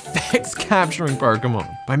 and affects capturing Pokemon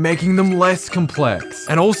by making them less complex.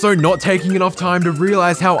 And also not taking enough time to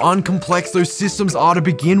realize how uncomplex those systems are to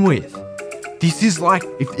begin with. This is like,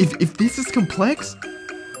 if this is complex,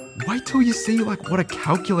 wait till you see like what a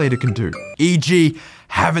calculator can do. E.g.,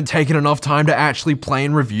 haven't taken enough time to actually play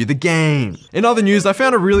and review the game. In other news, I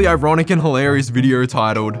found a really ironic and hilarious video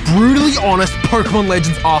titled Brutally Honest Pokemon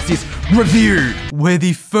Legends Arceus Reviewed, where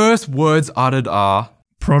the first words uttered are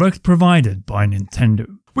product provided by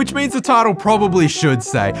Nintendo. Which means the title probably should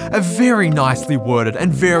say a very nicely worded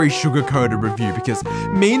and very sugar-coated review, because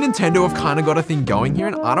me and Nintendo have kind of got a thing going here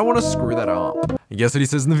and I don't want to screw that up. And guess what he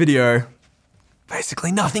says in the video?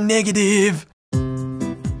 Basically nothing negative.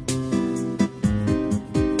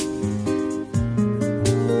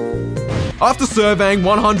 After surveying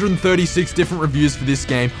 136 different reviews for this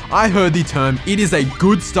game, I heard the term, "it is a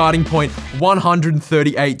good starting point,"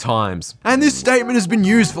 138 times. And this statement has been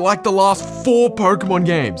used for like the last 4 Pokemon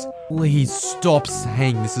games. Please stop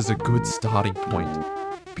saying this is a good starting point,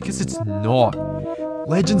 because it's not.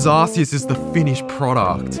 Legends Arceus is the finished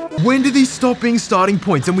product. When do these stop being starting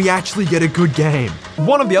points and we actually get a good game?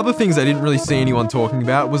 One of the other things I didn't really see anyone talking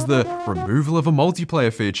about was the removal of a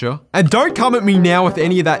multiplayer feature. And don't come at me now with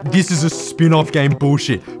any of that "this is a spin-off game"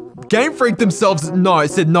 bullshit. GameFreak themselves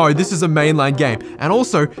said no, this is a mainline game. And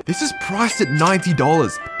also, this is priced at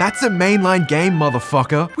 $90. That's a mainline game,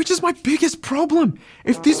 motherfucker. Which is my biggest problem.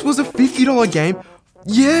 If this was a $50 game,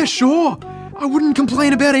 yeah, sure, I wouldn't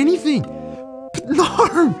complain about anything. But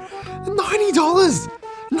no, $90,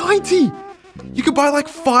 $90. You could buy like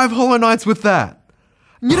 5 Hollow Knights with that.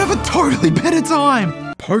 You'd have a totally better time.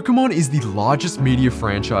 Pokemon is the largest media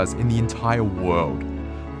franchise in the entire world.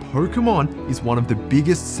 Pokemon is one of the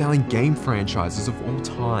biggest selling game franchises of all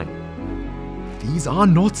time. These are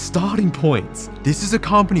not starting points. This is a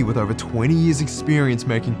company with over 20 years experience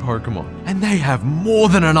making Pokemon, and they have more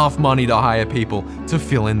than enough money to hire people to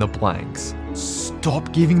fill in the blanks.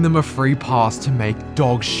 Stop giving them a free pass to make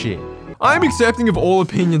dog shit. I'm accepting of all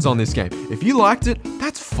opinions on this game. If you liked it,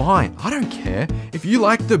 that's fine. I don't care. If you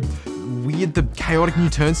like the chaotic new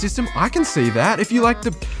turn system, I can see that. If you like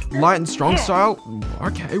the light and strong style,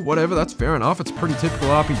 okay, whatever, that's fair enough. It's pretty typical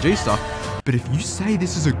RPG stuff. But if you say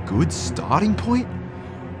this is a good starting point,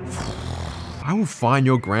 I will find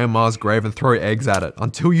your grandma's grave and throw eggs at it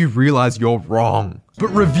until you realize you're wrong. But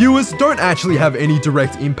reviewers don't actually have any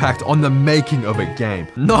direct impact on the making of a game.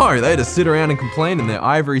 No, they just sit around and complain in their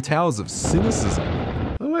ivory towers of cynicism.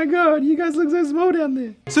 Oh my god, you guys look so small down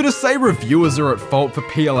there. So to say reviewers are at fault for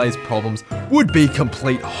PLA's problems would be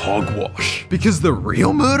complete hogwash. Because the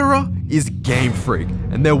real murderer is GameFreak,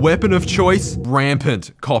 and their weapon of choice, rampant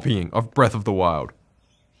copying of Breath of the Wild.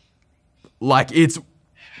 Like, it's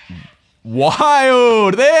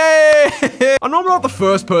wild! I know I'm not the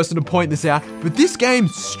first person to point this out, but this game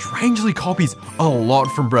strangely copies a lot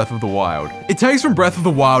from Breath of the Wild. It takes from Breath of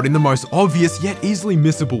the Wild in the most obvious yet easily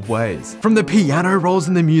missable ways. From the piano rolls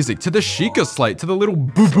in the music, to the Sheikah slate, to the little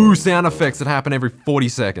boo-boo sound effects that happen every 40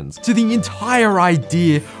 seconds, to the entire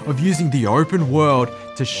idea of using the open world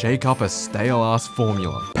to shake up a stale-ass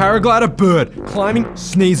formula. Paraglider, bird, climbing,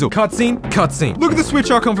 sneasel, cutscene, cutscene. Look at the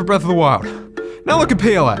Switch icon for Breath of the Wild. Now look at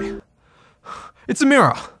PLA. It's a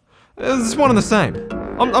mirror. It's one and the same.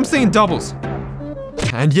 I'm seeing doubles.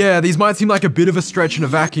 And yeah, these might seem like a bit of a stretch in a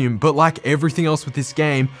vacuum, but like everything else with this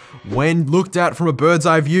game, when looked at from a bird's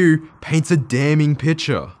eye view, paints a damning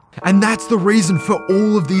picture. And that's the reason for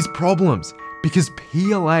all of these problems, because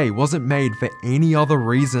PLA wasn't made for any other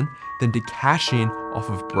reason than to cash in off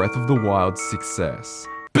of Breath of the Wild's success.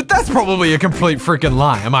 But that's probably a complete freaking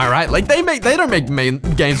lie, am I right? Like they don't make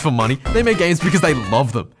games for money. They make games because they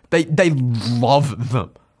love them. They love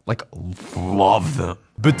them. Like, love them.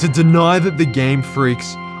 But to deny that the Game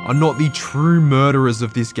Freaks are not the true murderers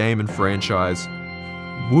of this game and franchise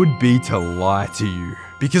would be to lie to you.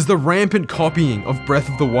 Because the rampant copying of Breath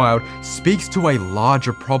of the Wild speaks to a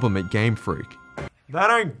larger problem at Game Freak. They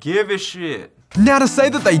don't give a shit. Now to say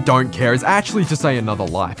that they don't care is actually to say another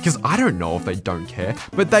lie, because I don't know if they don't care,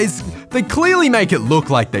 but they clearly make it look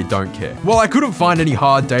like they don't care. While I couldn't find any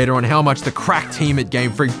hard data on how much the crack team at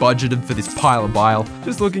Game Freak budgeted for this pile of bile,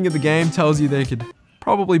 just looking at the game tells you they could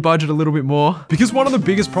probably budget a little bit more. Because one of the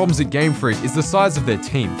biggest problems at Game Freak is the size of their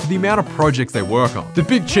team, for the amount of projects they work on. The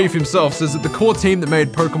Big Chief himself says that the core team that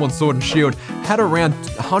made Pokemon Sword and Shield had around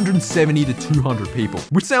 170 to 200 people,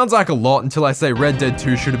 which sounds like a lot until I say Red Dead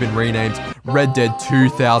 2 should have been renamed Red Dead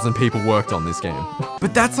 2,000 people worked on this game.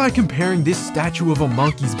 But that's like comparing this statue of a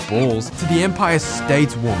monkey's balls to the Empire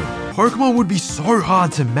State's woman. Pokemon would be so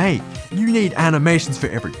hard to make. You need animations for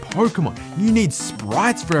every Pokemon. You need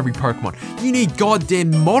sprites for every Pokemon. You need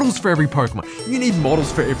goddamn models for every Pokemon. You need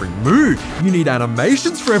models for every move. You need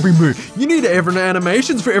animations for every move. You need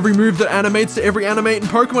animations for every move that animates to every animating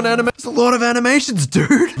Pokemon anime. There's a lot of animations,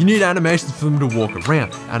 dude. You need animations for them to walk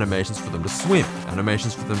around, animations for them to swim,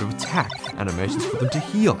 animations for them to attack, animations for them to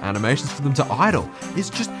heal, animations for them to idle. It's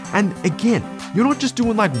just, and again, you're not just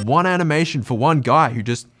doing like one animation for one guy who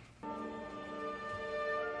just,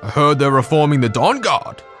 I heard they're reforming the Dawn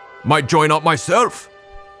Guard. Might join up myself.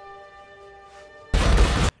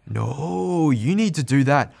 No, you need to do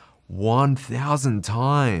that 1,000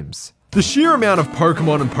 times. The sheer amount of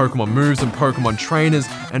Pokemon and Pokemon moves and Pokemon trainers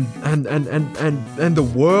and the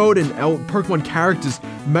world and Pokemon characters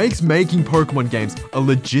makes making Pokemon games a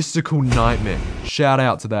logistical nightmare. Shout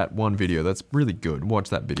out to that one video, that's really good. Watch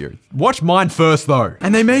that video. Watch mine first though.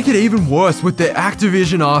 And they make it even worse with their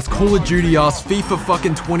Activision ass, Call of Duty ass, FIFA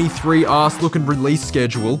fucking 23 ass looking release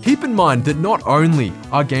schedule. Keep in mind that not only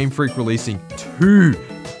are Game Freak releasing 2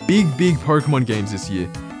 big Pokemon games this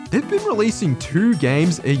year, they've been releasing 2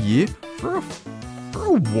 games a year for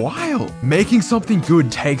a while. Making something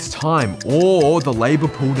good takes time, or the labor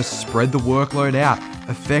pool to spread the workload out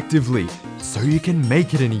effectively so you can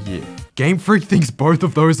make it in a year. Game Freak thinks both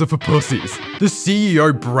of those are for pussies. The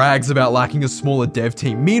CEO brags about lacking a smaller dev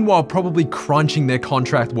team, meanwhile probably crunching their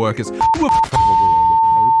contract workers who are probably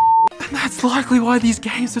underpaid. And that's likely why these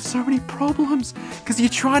games have so many problems, because you're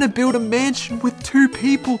trying to build a mansion with 2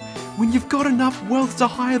 people when you've got enough wealth to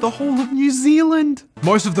hire the whole of New Zealand.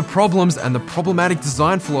 Most of the problems and the problematic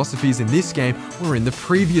design philosophies in this game were in the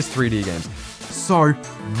previous 3D games. So,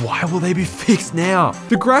 why will they be fixed now?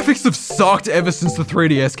 The graphics have sucked ever since the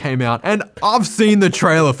 3DS came out, and I've seen the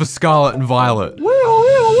trailer for Scarlet and Violet.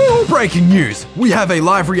 Breaking news! We have a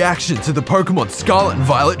live reaction to the Pokemon Scarlet and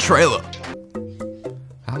Violet trailer.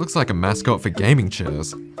 That looks like a mascot for gaming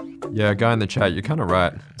chairs. Yeah, guy in the chat, you're kinda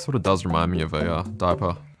right. It sort of does remind me of a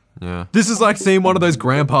diaper. Yeah. This is like seeing one of those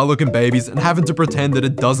grandpa looking babies and having to pretend that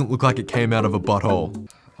it doesn't look like it came out of a butthole.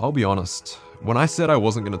 I'll be honest, when I said I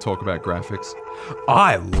wasn't gonna talk about graphics,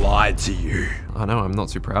 I lied to you. I know, I'm not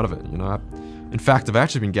too proud of it, you know. In fact, I've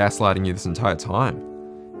actually been gaslighting you this entire time.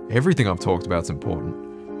 Everything I've talked about is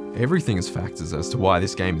important. Everything is factors as to why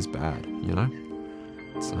this game is bad, you know?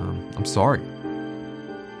 It's, I'm sorry.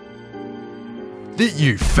 That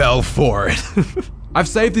you fell for it. I've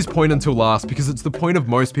saved this point until last because it's the point of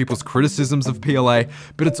most people's criticisms of PLA,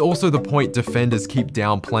 but it's also the point defenders keep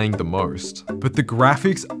downplaying the most. But the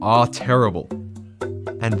graphics are terrible.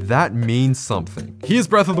 And that means something. Here's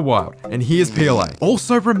Breath of the Wild, and here's PLA.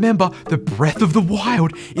 Also remember that Breath of the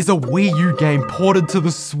Wild is a Wii U game ported to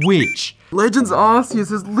the Switch. Legends Arceus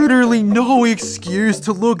has literally no excuse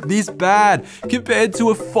to look this bad compared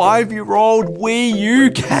to a 5-year-old Wii U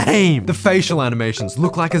game. The facial animations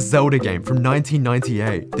look like a Zelda game from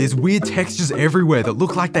 1998. There's weird textures everywhere that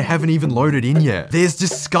look like they haven't even loaded in yet. There's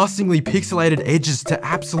disgustingly pixelated edges to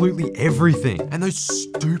absolutely everything. And those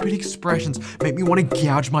stupid expressions make me want to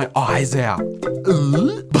gouge my eyes out.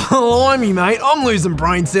 Blimey, mate, I'm losing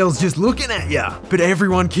brain cells just looking at ya. But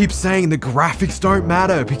everyone keeps saying the graphics don't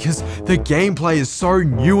matter because the gameplay is so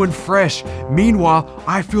new and fresh. Meanwhile,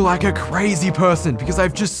 I feel like a crazy person because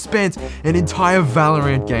I've just spent an entire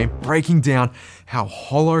Valorant game breaking down how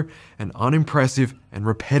hollow and unimpressive and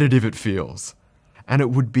repetitive it feels. And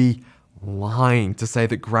it would be lying to say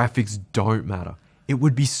that graphics don't matter. It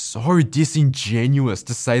would be so disingenuous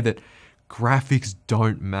to say that graphics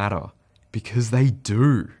don't matter, because they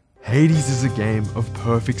do. Hades is a game of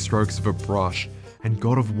perfect strokes of a brush, and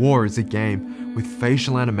God of War is a game with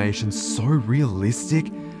facial animations so realistic,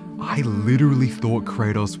 I literally thought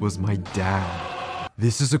Kratos was my dad.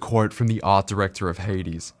 This is a quote from the art director of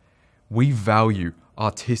Hades. "We value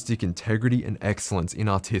artistic integrity and excellence in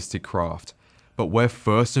artistic craft, but we're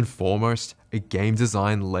first and foremost a game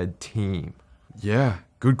design-led team." Yeah,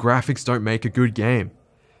 good graphics don't make a good game,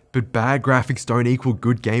 but bad graphics don't equal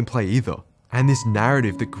good gameplay either. And this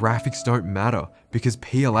narrative that graphics don't matter because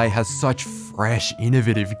PLA has such fresh,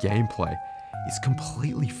 innovative gameplay is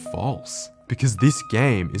completely false. Because this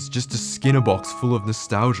game is just a Skinner box full of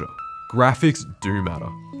nostalgia. Graphics do matter,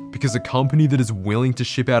 because a company that is willing to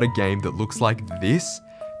ship out a game that looks like this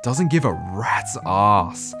doesn't give a rat's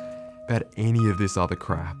ass about any of this other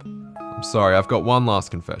crap. I'm sorry, I've got one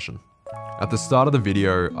last confession. At the start of the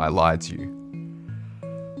video, I lied to you.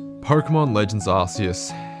 Pokémon Legends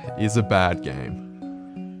Arceus is a bad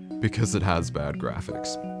game because it has bad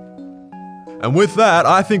graphics. And with that,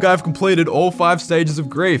 I think I've completed all 5 stages of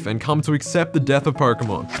grief and come to accept the death of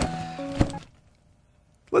Pokémon.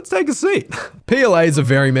 Let's take a seat. PLA is a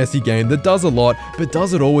very messy game that does a lot, but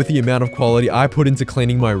does it all with the amount of quality I put into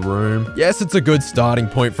cleaning my room. Yes, it's a good starting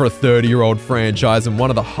point for a 30-year-old franchise and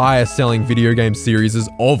one of the highest selling video game series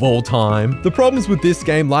of all time. The problems with this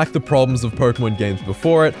game, like the problems of Pokemon games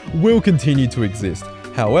before it, will continue to exist.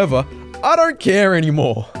 However, I don't care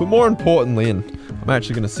anymore. But more importantly, and I'm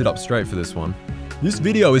actually gonna sit up straight for this one, this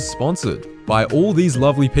video is sponsored by all these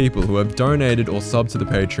lovely people who have donated or subbed to the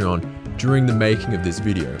Patreon during the making of this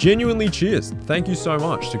video. Genuinely cheers. Thank you so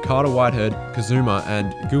much to Carter Whitehead, Kazuma,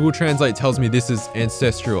 and Google Translate tells me this is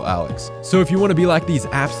Ancestral Alex. So if you want to be like these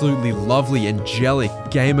absolutely lovely, angelic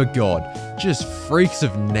gamer god, just freaks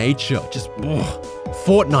of nature, just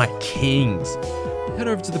Fortnite kings, head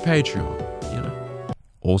over to the Patreon, you know.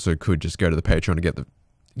 Also could just go to the Patreon to get the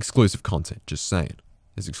exclusive content, just saying.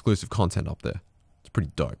 There's exclusive content up there. It's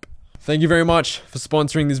pretty dope. Thank you very much for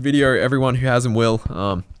sponsoring this video, everyone who has and will.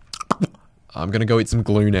 I'm gonna go eat some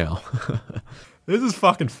glue now. This is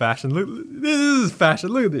fucking fashion. Look, this is fashion.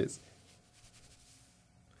 Look at this.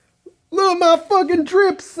 Look at my fucking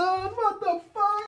drip, son. What the